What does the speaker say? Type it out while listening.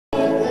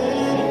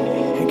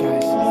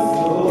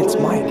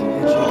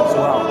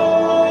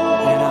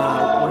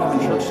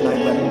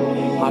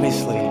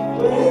Obviously,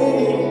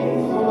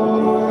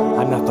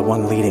 I'm not the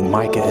one leading,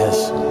 Micah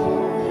is.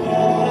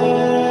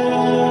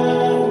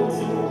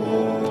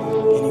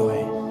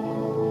 Anyway,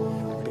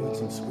 we're doing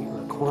some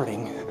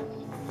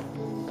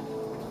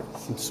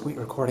sweet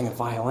recording of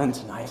Violin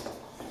tonight.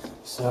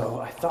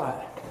 So I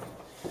thought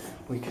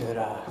we could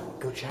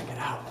go check it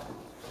out.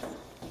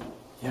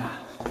 Yeah,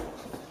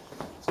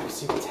 so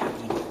see what's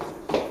happening.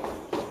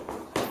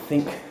 I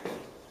think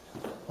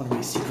one of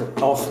my secret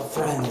alpha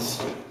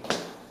friends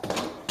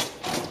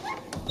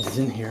is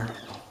in here.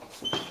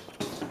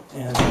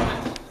 And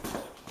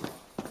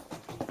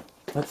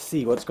let's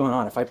see what's going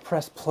on. If I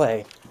press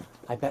play,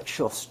 I bet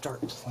she'll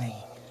start playing.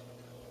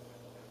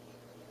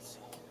 Let's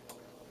see.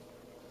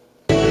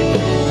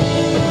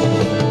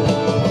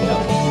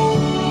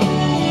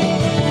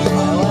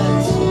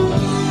 Violins.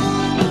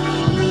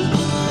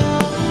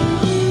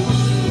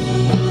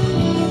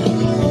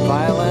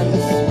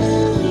 Violins.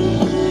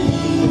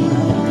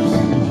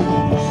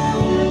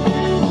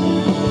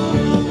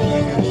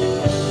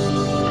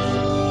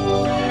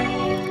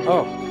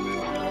 Oh,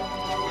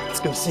 let's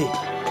go see.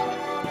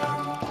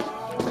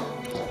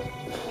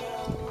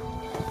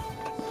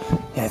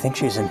 Yeah, I think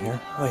she's in here.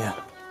 Oh, yeah.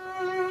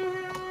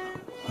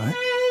 What?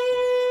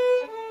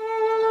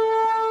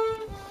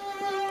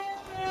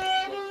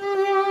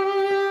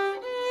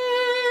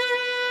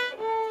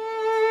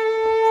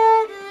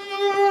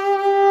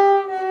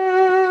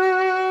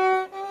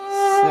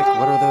 Sick.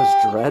 What are those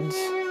dreads?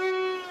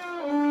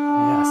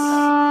 Yes.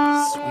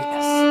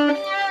 Sweetness.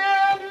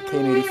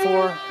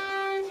 K84.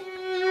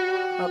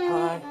 Up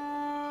high.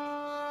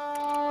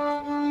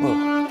 Whoa.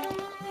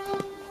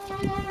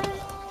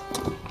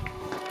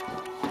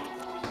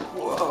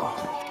 Whoa.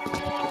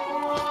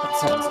 That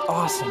sounds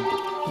awesome.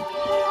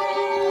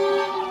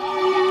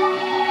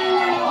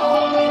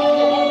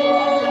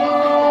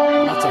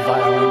 Lots of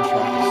violin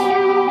tracks.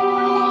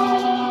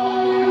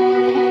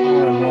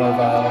 More and more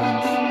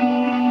violins.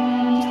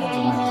 Tons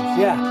of violins.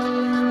 Yeah.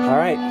 All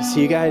right.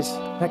 See you guys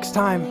next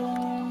time.